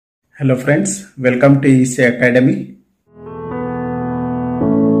Hello friends, welcome to EC Academy.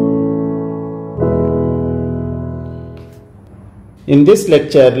 In this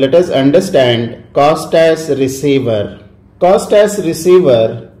lecture, let us understand Costas Receiver. Costas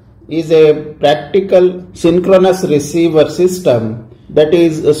Receiver is a practical synchronous receiver system that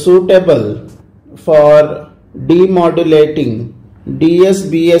is suitable for demodulating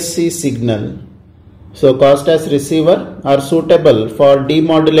DSBSC signal. So Costas receiver are suitable for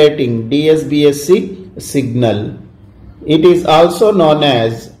demodulating DSBSC signal. It is also known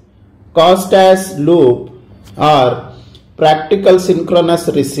as Costas loop or practical synchronous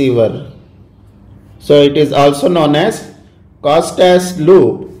receiver. So it is also known as Costas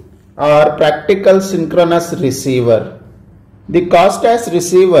loop or practical synchronous receiver. The Costas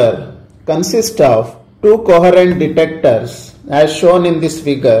receiver consists of two coherent detectors as shown in this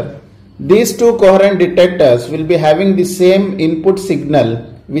figure. These two coherent detectors will be having the same input signal,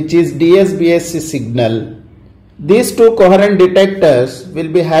 which is DSBSC signal. These two coherent detectors will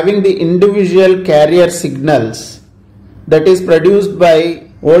be having the individual carrier signals that is produced by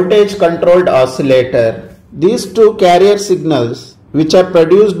voltage controlled oscillator. These two carrier signals which are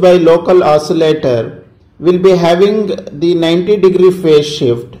produced by local oscillator will be having the 90-degree phase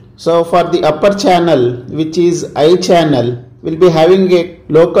shift. So for the upper channel, which is I channel, will be having a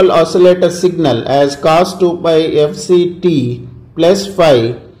local oscillator signal as cos 2 pi fct plus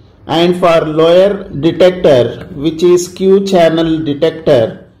phi, and for lower detector, which is Q channel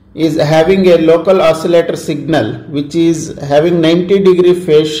detector, is having a local oscillator signal which is having 90-degree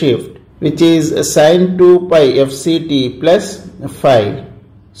phase shift, which is sin 2 pi fct plus phi.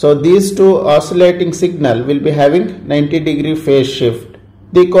 So these two oscillating signal will be having 90-degree phase shift.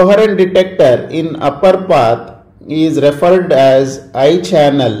 The coherent detector in upper path is referred as I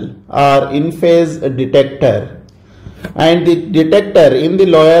channel or in phase detector, and the detector in the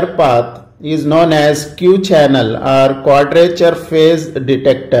lower path is known as Q channel or quadrature phase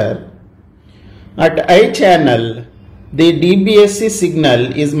detector. At I channel, the DBSC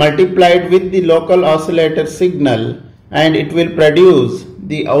signal is multiplied with the local oscillator signal and it will produce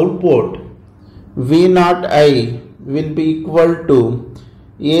the output V0 I will be equal to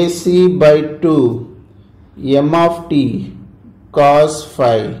AC by 2 m of t cos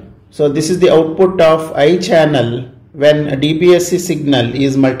phi. So this is the output of I channel when DBSC signal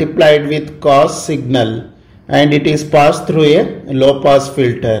is multiplied with cos signal and it is passed through a low pass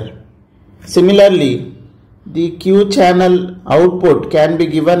filter. Similarly, the Q channel output can be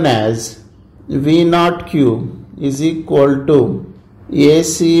given as V0 Q is equal to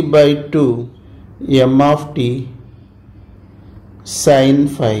AC by 2 m of t sin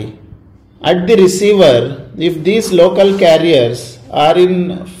phi. At the receiver, if these local carriers are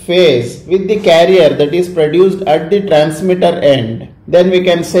in phase with the carrier that is produced at the transmitter end, then we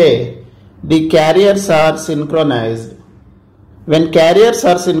can say the carriers are synchronized. When carriers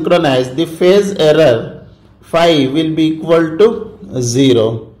are synchronized, the phase error phi will be equal to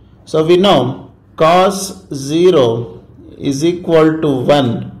 0. So we know cos 0 is equal to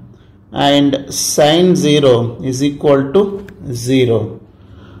 1 and sin 0 is equal to 0.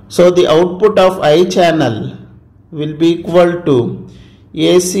 So the output of I channel will be equal to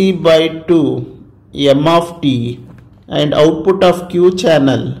AC by 2 m of t and output of Q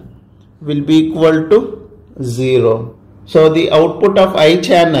channel will be equal to 0. So the output of I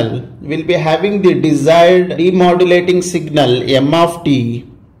channel will be having the desired demodulating signal m of t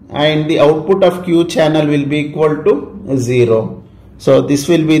and the output of Q channel will be equal to 0. So this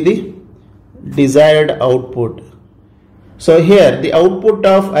will be the desired output. So here the output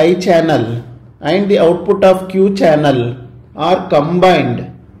of I channel and the output of Q channel are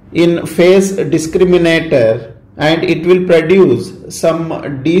combined in phase discriminator and it will produce some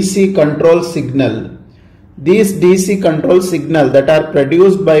DC control signal. These DC control signal that are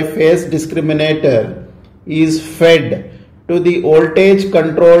produced by phase discriminator is fed to the voltage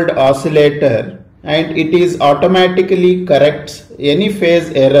controlled oscillator and it is automatically corrects any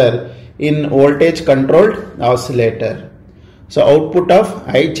phase error in voltage controlled oscillator. So output of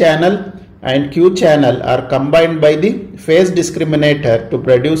I channel and Q channel are combined by the phase discriminator to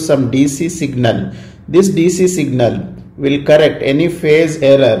produce some DC signal. This DC signal will correct any phase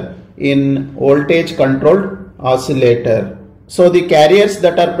error in voltage controlled oscillator. So the carriers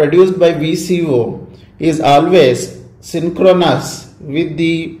that are produced by VCO is always synchronous with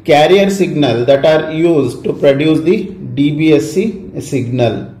the carrier signal that are used to produce the DBSC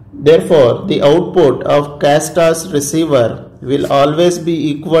signal. Therefore, the output of Costas receiver will always be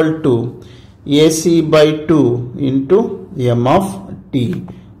equal to AC by 2 into m of t.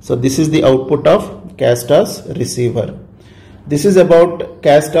 So this is the output of Costas receiver. This is about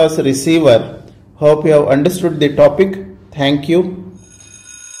Costas Receiver. Hope you have understood the topic. Thank you.